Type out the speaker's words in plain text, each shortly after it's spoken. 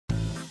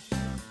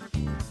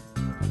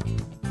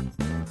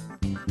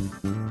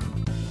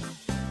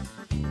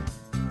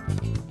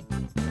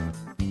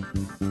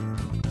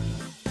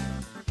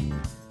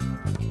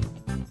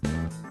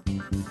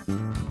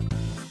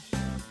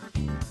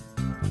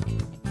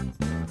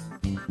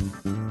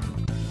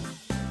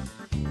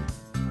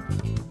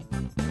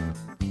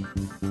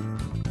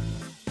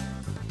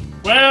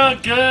Well,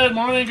 good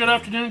morning, good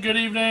afternoon, good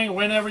evening,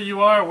 whenever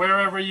you are,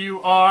 wherever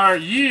you are.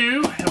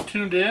 You have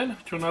tuned in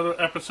to another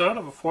episode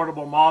of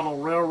Affordable Model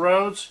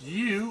Railroads.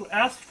 You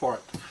asked for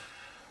it.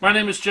 My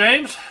name is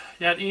James.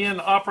 You got Ian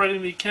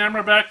operating the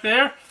camera back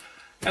there.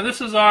 And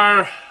this is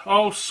our,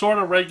 sort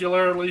of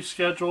regularly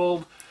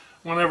scheduled,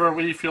 whenever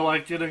we feel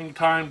like getting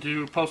time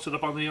to post it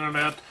up on the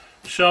internet,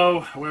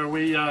 show where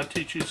we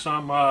teach you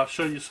some,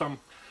 show you some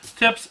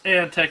tips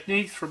and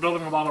techniques for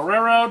building a model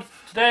railroad.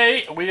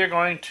 Today we are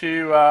going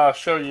to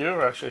show you,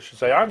 or actually I should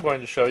say I'm going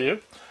to show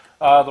you,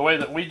 the way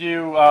that we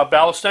do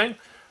ballasting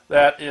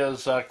that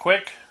is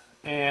quick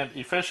and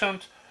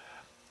efficient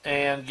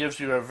and gives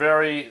you a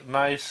very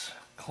nice,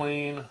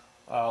 clean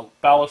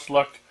ballast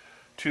look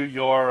to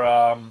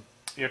your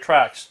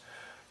tracks.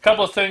 A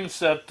couple of things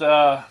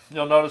that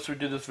you'll notice we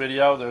do this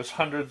video. There's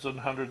hundreds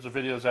and hundreds of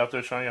videos out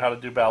there showing you how to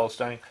do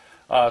ballasting.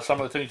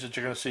 Some of the things that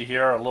you're going to see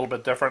here are a little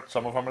bit different.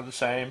 Some of them are the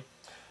same.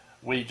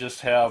 We just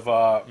have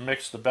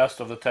mixed the best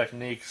of the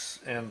techniques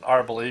in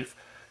our belief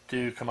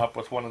to come up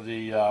with one of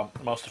the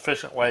most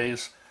efficient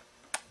ways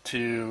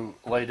to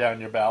lay down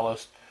your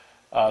ballast,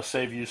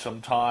 save you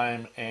some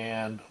time,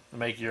 and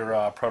make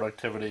your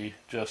productivity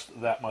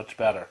just that much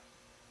better.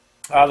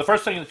 The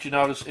first thing that you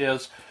notice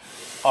is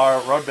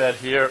our roadbed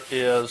here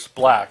is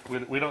black.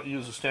 We don't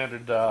use the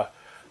standard the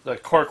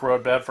cork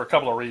roadbed for a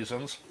couple of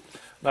reasons.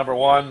 Number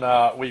one,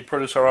 we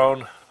produce our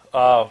own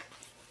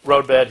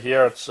roadbed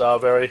here. It's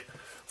very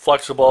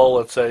flexible.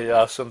 It's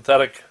a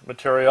synthetic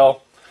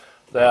material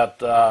that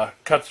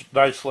cuts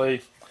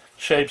nicely,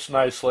 shapes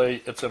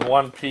nicely. It's in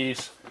one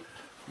piece.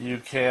 You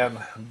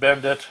can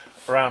bend it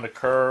around a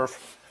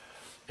curve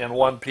in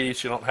one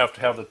piece. You don't have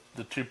to have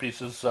the two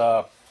pieces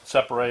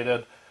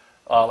separated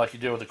like you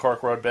do with the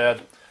cork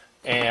roadbed.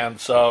 And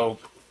so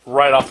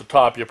right off the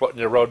top you're putting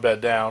your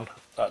roadbed down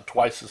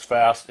twice as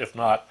fast, if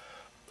not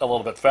a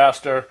little bit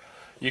faster.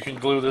 You can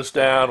glue this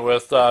down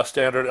with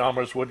standard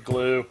Elmer's wood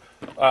glue.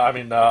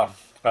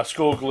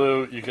 School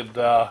glue. You could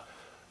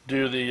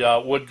do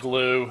the wood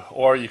glue,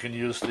 or you can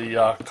use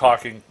the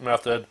caulking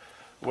method,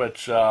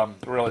 which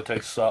really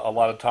takes a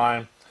lot of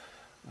time.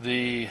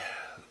 The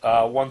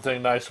one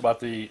thing nice about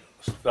the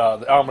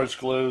Elmer's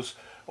glues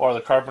or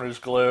the carpenter's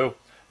glue,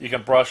 you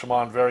can brush them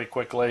on very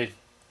quickly,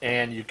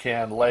 and you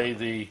can lay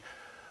the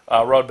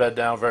roadbed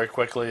down very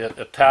quickly.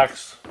 It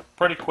tacks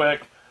pretty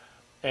quick,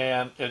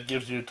 and it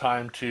gives you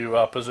time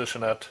to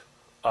position it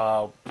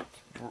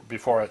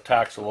before it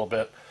tacks a little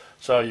bit,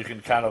 so you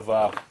can kind of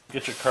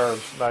get your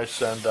curves nice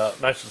and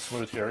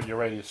smooth here, your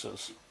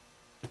radiuses.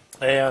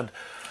 And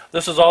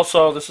this is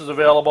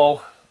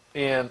available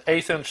in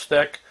 1/8 inch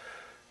thick,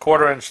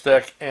 1/4 inch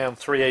thick, and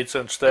 3/8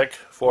 inch thick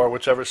for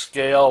whichever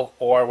scale,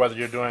 or whether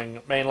you're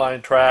doing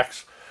mainline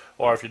tracks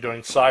or if you're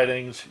doing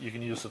sidings, you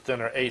can use the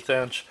thinner 1/8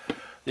 inch.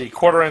 The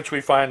 1/4 inch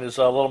we find is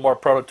a little more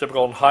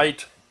prototypical in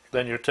height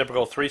than your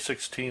typical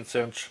 3/16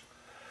 inch.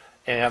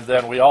 And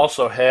then we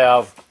also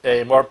have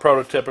a more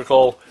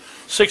prototypical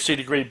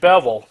 60-degree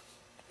bevel,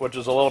 which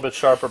is a little bit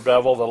sharper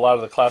bevel than a lot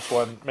of the Class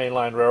 1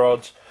 mainline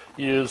railroads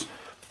use.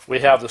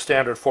 We have the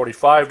standard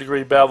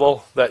 45-degree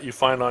bevel that you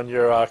find on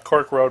your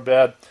cork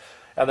roadbed.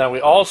 And then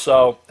we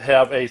also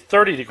have a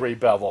 30-degree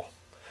bevel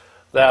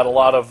that a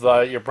lot of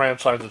your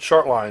branch lines and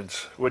short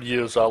lines would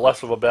use,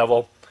 less of a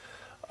bevel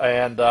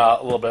and a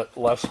little bit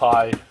less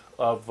high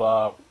of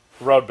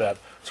roadbed.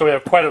 So we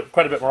have quite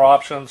a bit more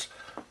options,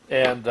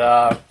 and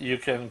you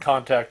can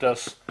contact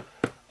us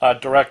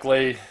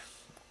directly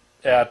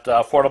at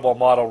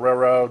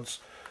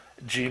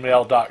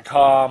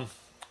affordablemodelrailroads@gmail.com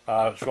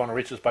if you want to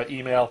reach us by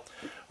email,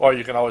 or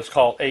you can always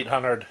call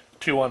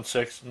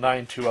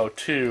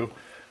 800-216-9202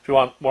 if you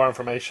want more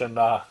information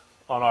on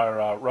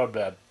our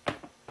roadbed.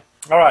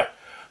 All right,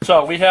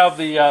 so we have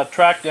the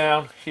track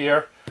down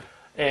here,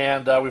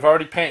 and we've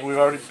already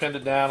pinned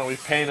it down, and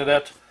we've painted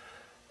it.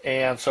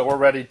 And so we're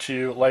ready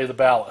to lay the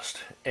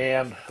ballast.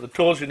 And the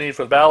tools you need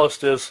for the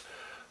ballast is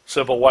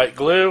simple white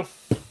glue,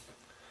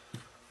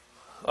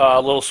 a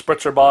little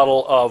spritzer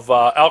bottle of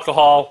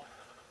alcohol,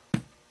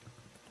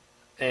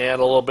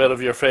 and a little bit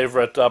of your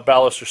favorite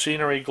ballast or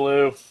scenery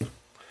glue,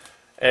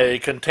 a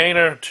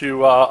container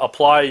to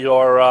apply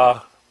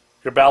your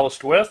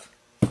ballast with,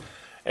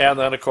 and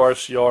then of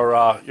course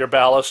your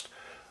ballast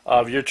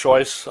of your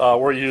choice.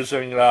 We're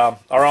using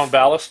our own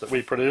ballast that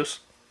we produce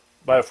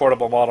by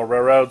Affordable Model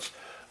Railroads.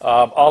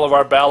 All of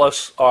our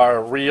ballasts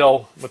are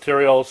real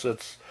materials. We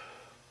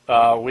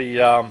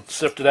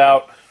sift it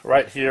out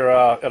right here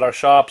at our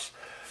shops,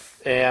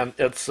 and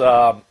it's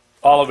all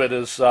of it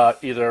is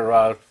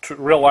either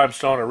real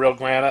limestone or real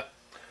granite,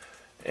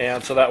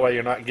 and so that way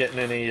you're not getting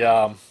any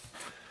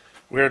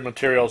weird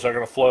materials that are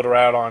going to float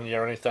around on you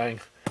or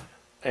anything,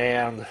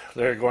 and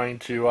they're going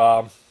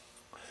to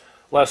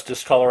less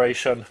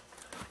discoloration.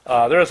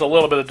 There is a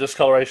little bit of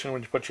discoloration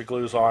when you put your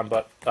glues on,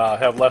 but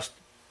have less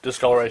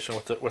discoloration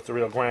with the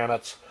real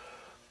granites.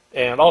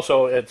 And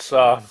also, it's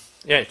you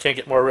can't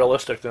get more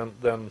realistic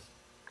than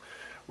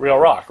real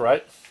rock,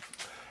 right?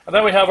 And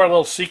then we have our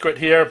little secret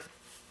here,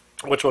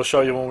 which we'll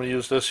show you when we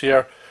use this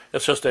here.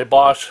 It's just a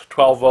Bosch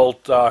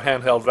 12-volt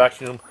handheld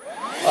vacuum.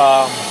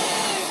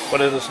 But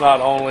it is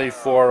not only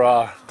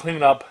for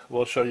cleanup.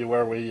 We'll show you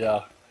where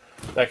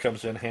that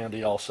comes in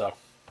handy also.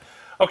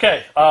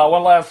 Okay,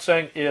 one last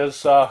thing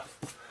is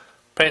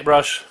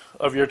paintbrush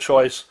of your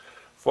choice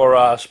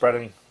for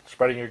spreading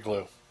your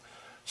glue.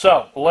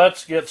 So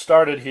let's get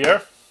started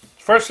here.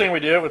 First thing we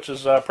do, which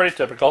is pretty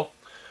typical,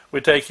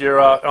 we take your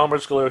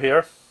Elmer's glue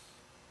here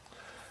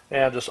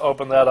and just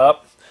open that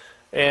up,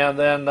 and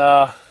then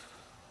I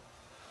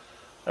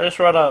just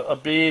run a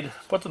bead,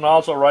 put the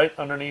nozzle right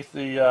underneath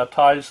the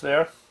ties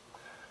there.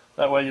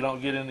 That way you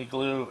don't get any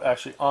glue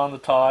actually on the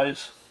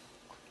ties,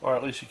 or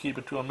at least you keep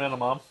it to a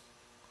minimum.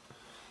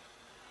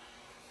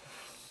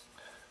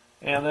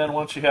 And then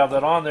once you have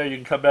that on there, you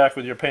can come back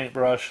with your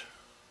paintbrush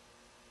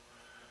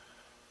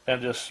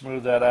and just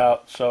smooth that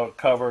out so it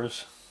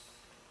covers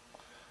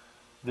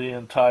the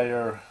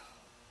entire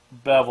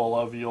bevel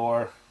of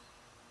your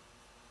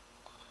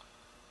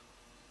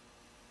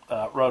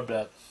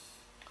roadbed.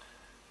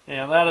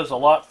 And that is a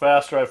lot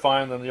faster, I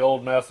find, than the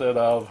old method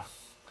of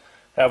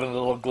having the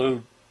little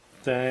glue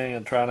thing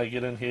and trying to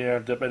get in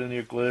here, dip it in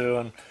your glue,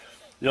 and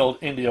the old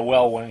India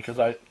well wing, as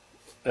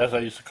I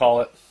used to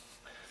call it,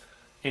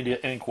 India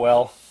ink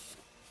well.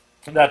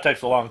 And that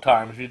takes a long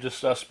time. If you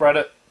just spread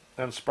it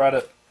and spread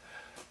it,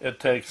 it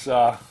takes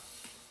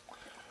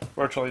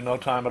virtually no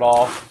time at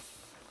all.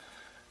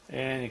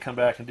 And you come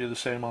back and do the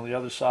same on the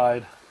other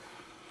side.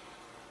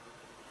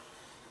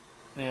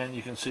 And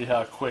you can see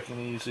how quick and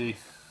easy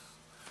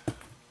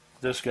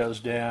this goes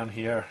down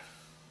here.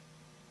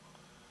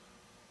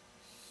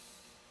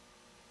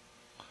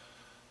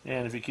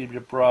 And if you keep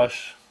your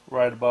brush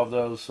right above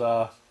those,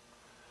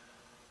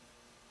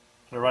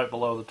 right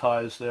below the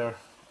ties there,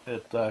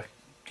 it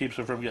keeps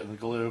it from getting the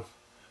glue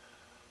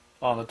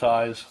on the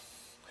ties.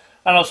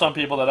 I know some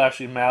people that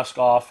actually mask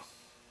off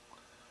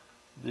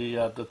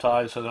the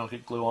ties so they don't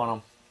get glue on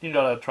them. You can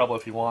go to that trouble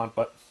if you want,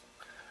 but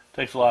it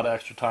takes a lot of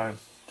extra time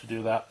to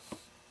do that.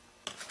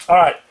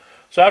 Alright,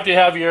 so after you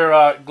have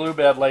your glue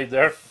bed laid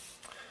there,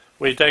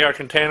 we take our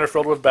container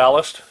filled with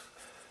ballast,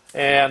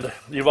 and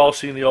you've all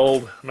seen the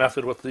old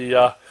method with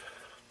the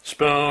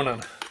spoon,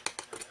 and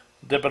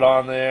dip it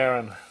on there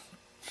and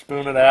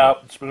spoon it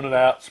out, spoon it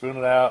out, spoon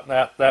it out,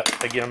 and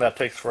that again, that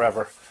takes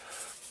forever.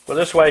 But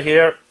this way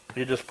here,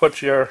 you just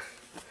put your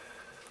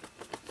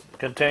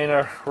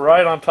container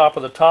right on top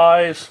of the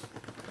ties,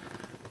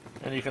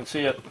 and you can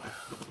see it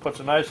puts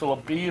a nice little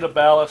bead of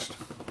ballast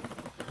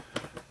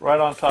right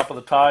on top of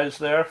the ties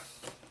there.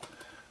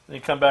 Then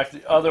you come back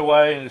the other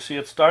way, and you see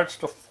it starts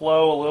to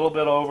flow a little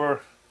bit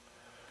over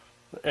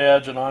the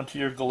edge and onto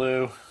your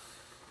glue.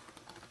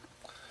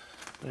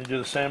 And you do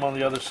the same on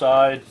the other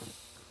side.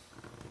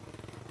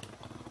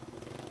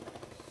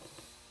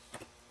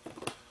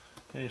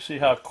 And you see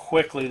how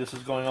quickly this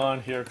is going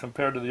on here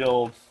compared to the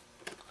old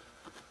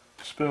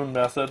spoon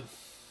method.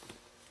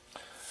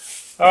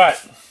 Alright.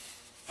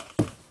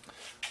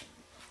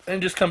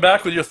 And just come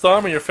back with your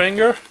thumb or your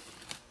finger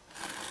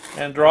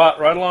and draw it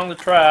right along the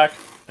track,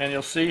 and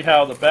you'll see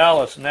how the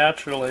ballast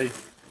naturally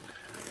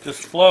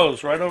just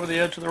flows right over the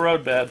edge of the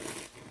roadbed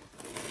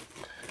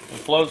and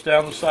flows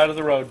down the side of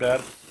the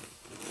roadbed.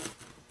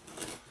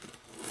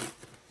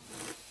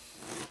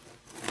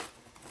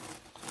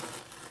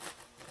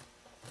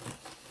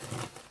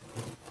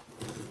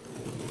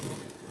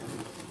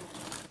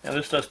 And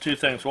this does two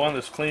things. One,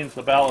 this cleans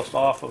the ballast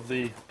off of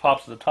the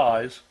tops of the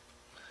ties,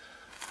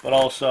 but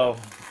also,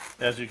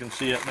 as you can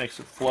see, it makes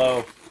it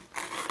flow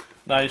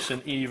nice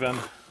and even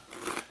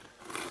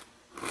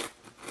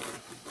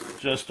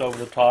just over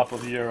the top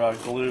of your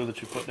glue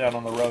that you put down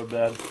on the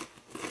roadbed.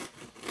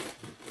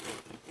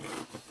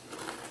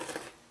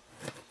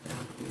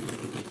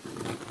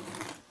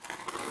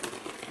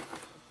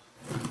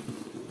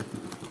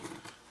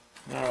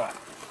 Alright.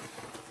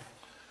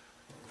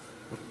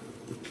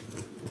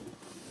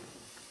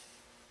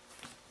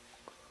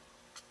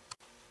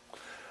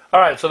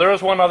 Alright, so there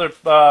is one other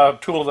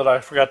tool that I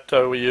forgot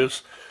we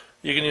use.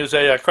 You can use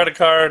a credit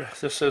card.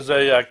 This is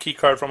a key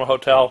card from a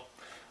hotel.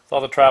 With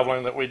all the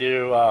traveling that we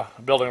do,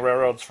 building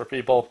railroads for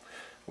people,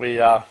 we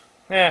have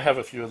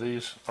a few of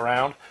these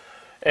around.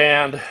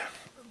 And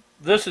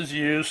this is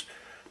used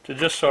to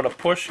just sort of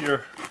push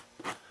your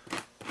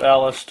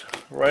ballast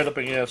right up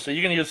against. So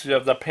you can use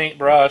the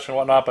paintbrush and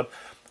whatnot, but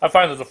I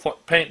find that the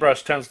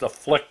paintbrush tends to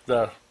flick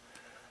the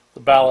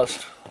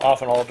ballast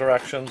off in all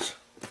directions.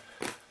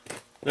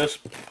 This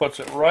puts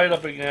it right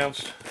up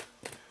against,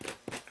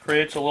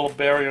 creates a little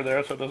barrier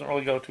there so it doesn't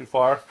really go too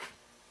far.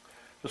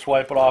 Just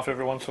wipe it off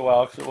every once in a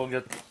while because it will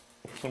get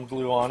some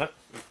glue on it.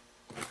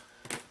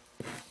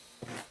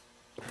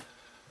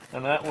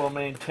 And that will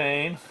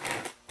maintain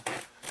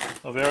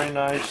a very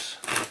nice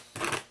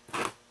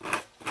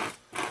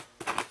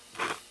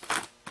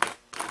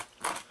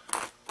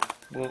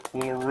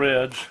little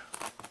ridge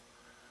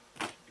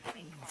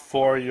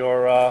for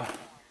your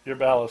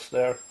ballast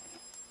there.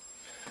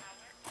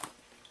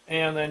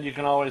 And then you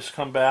can always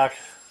come back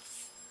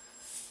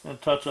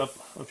and touch up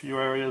a few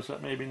areas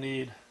that maybe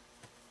need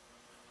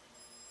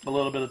a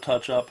little bit of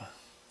touch up.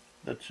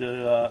 that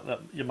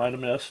you might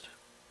have missed.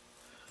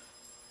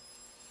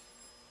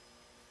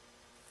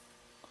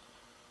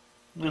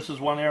 This is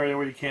one area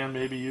where you can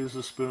maybe use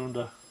the spoon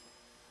to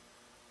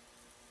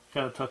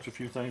kind of touch a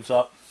few things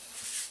up.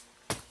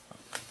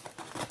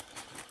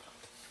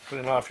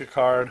 Clean off your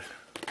card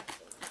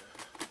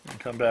and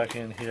come back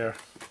in here.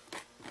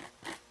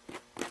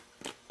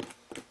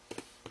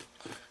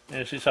 And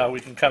you see how we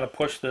can kind of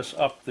push this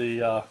up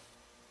the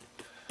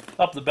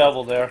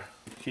bevel there,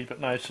 keep it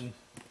nice and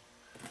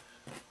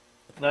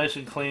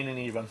clean and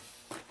even.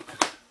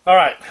 All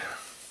right,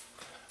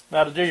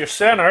 now to do your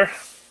center,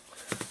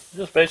 you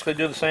just basically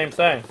do the same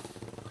thing.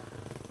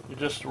 You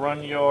just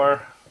run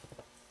your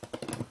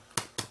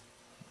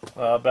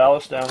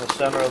ballast down the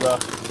center of the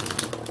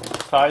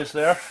ties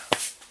there.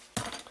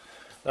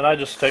 Then I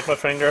just take my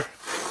finger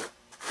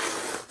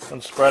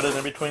and spread it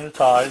in between the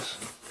ties.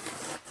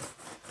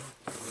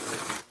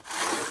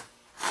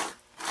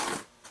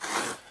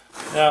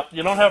 Now,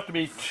 you don't have to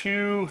be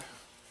too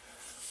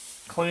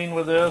clean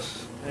with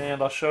this,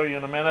 and I'll show you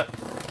in a minute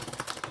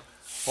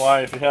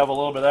why. If you have a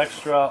little bit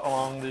extra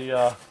along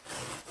the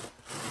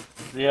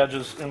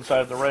edges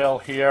inside the rail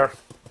here,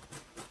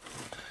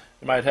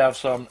 you might have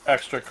some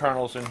extra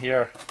kernels in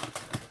here.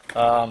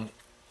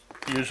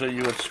 Usually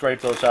you would scrape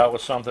those out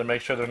with something,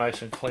 make sure they're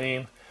nice and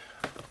clean.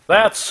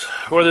 That's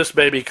where this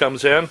baby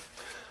comes in.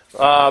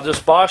 This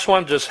Bosch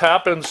one just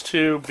happens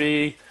to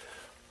be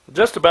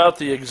just about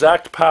the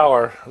exact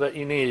power that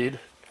you need.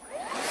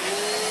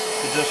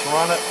 You just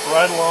run it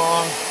right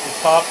along the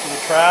top of the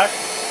track,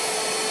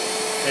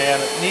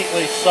 and it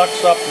neatly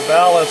sucks up the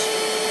ballast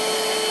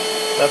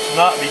that's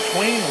not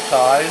between the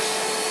ties,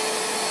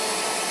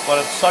 but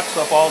it sucks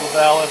up all the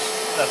ballast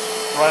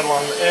that's right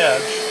along the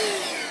edge.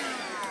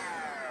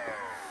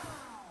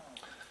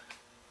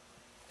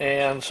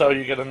 And so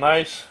you get a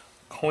nice,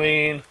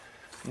 clean,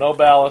 no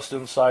ballast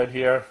inside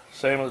here.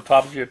 Same with the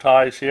tops of your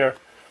ties here.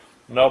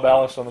 No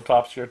ballast on the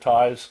tops of your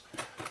ties.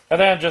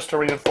 And then just to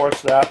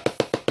reinforce that,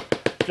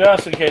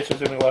 just in case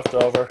there's any left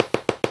over,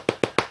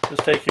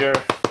 just take your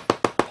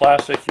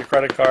plastic, your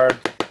credit card,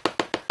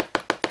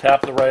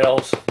 tap the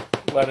rails,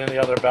 let any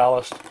other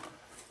ballast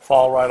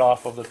fall right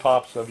off of the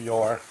tops of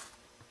your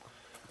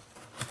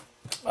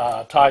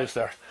ties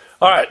there.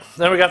 Alright,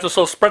 then we got this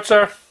little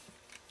spritzer,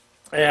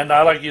 and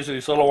I like using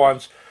these little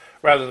ones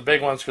rather than the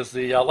big ones because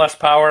the less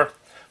power,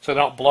 so they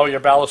don't blow your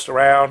ballast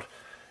around,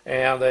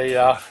 and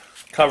they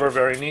cover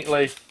very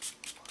neatly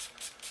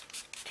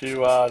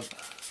to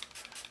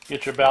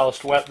get your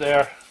ballast wet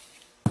there,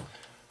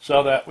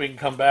 so that we can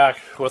come back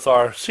with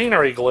our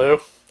scenery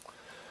glue.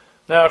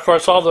 Now, of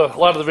course, a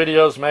lot of the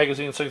videos,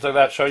 magazines, things like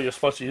that show you're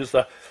supposed to use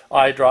the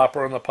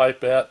eyedropper and the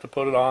pipette to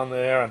put it on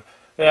there, and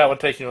yeah, it would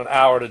take you an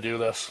hour to do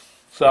this.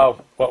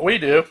 So what we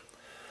do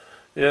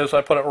is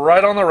I put it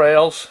right on the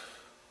rails,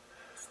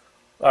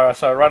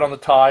 sorry, right on the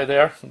tie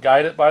there,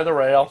 guide it by the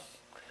rail.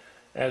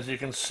 As you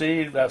can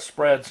see, that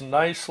spreads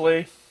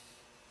nicely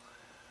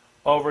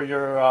over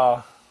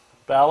your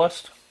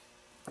ballast,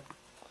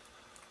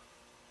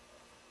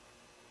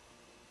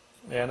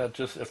 and it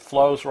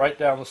flows right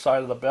down the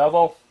side of the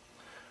bevel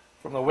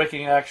from the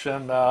wicking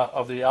action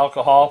of the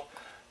alcohol.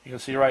 You can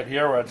see right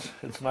here where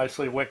it's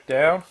nicely wicked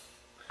down,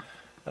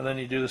 and then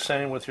you do the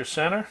same with your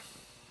center.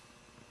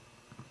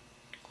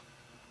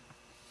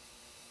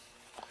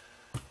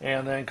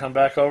 And then come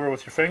back over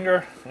with your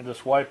finger and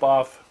just wipe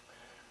off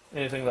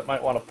anything that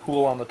might want to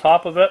pool on the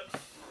top of it.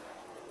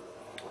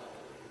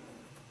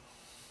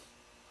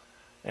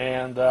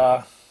 And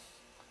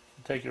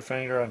take your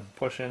finger and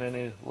push in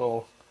any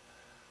little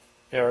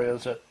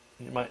areas that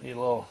you might need a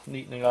little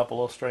neatening up, a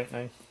little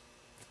straightening.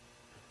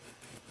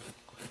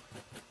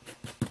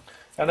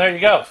 And there you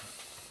go.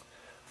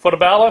 Foot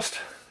of ballast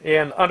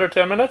in under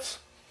 10 minutes.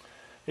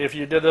 If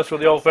you did this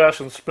with the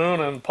old-fashioned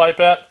spoon and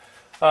pipette,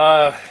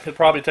 it'd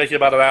probably take you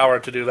about an hour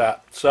to do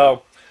that.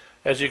 So,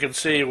 as you can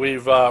see,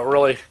 we've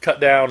really cut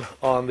down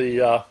on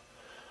the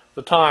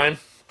time.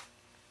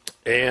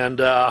 And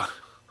let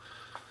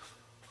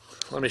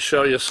me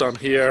show you some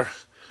here.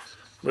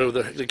 Move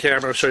the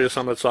camera and show you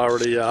some that's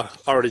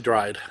already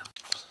dried.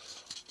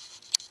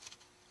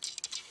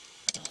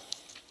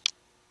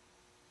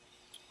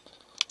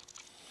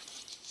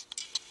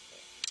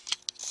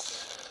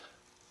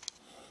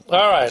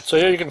 Alright, so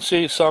here you can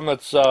see some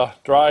that's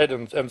dried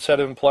and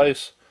set in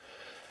place,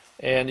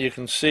 and you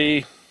can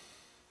see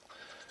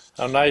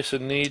how nice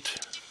and neat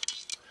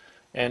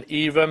and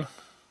even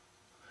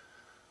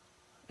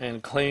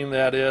and clean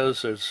that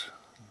is. There's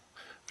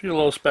a few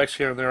little specks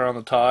here and there on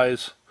the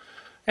ties,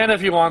 and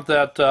if you want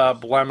that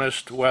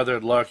blemished,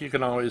 weathered look, you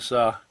can always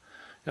add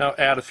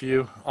a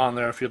few on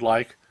there if you'd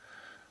like.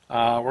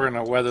 We're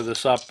going to weather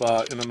this up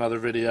in another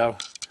video.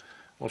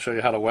 We'll show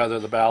you how to weather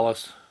the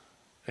ballast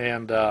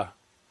and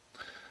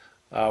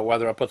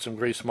whether I put some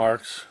grease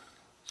marks,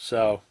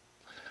 so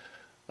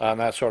and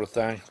that sort of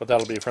thing, but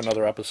that'll be for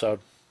another episode.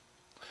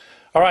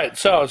 Alright,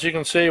 so as you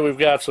can see, we've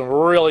got some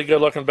really good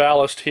looking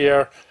ballast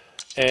here,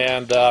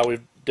 and we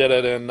did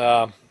it in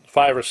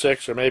 5 or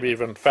 6 or maybe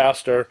even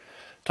faster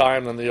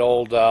time than the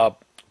old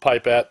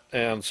pipette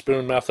and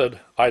spoon method,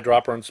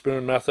 eyedropper and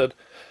spoon method.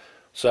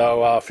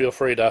 So feel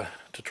free to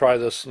try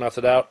this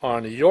method out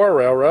on your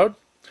railroad.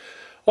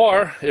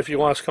 Or if you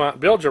want us to come out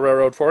and build your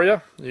railroad for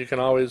you, you can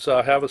always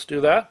have us do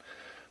that.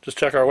 Just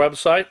check our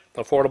website,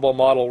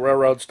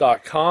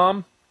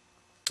 affordablemodelrailroads.com.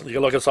 You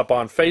can look us up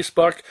on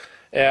Facebook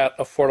at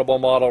Affordable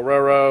Model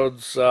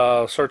Railroads.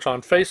 Search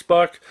on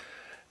Facebook.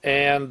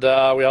 And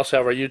we also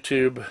have our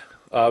YouTube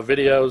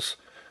videos,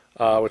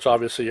 which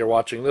obviously you're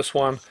watching this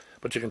one,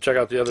 but you can check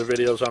out the other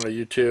videos on our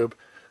YouTube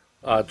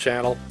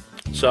channel.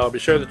 So be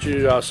sure that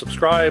you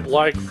subscribe,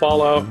 like,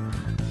 follow,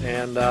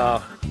 and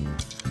by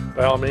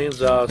all means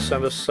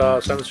send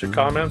us your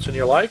comments and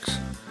your likes.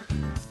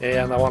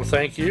 And I want to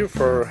thank you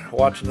for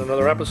watching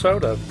another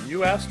episode of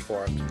You Asked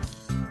For It.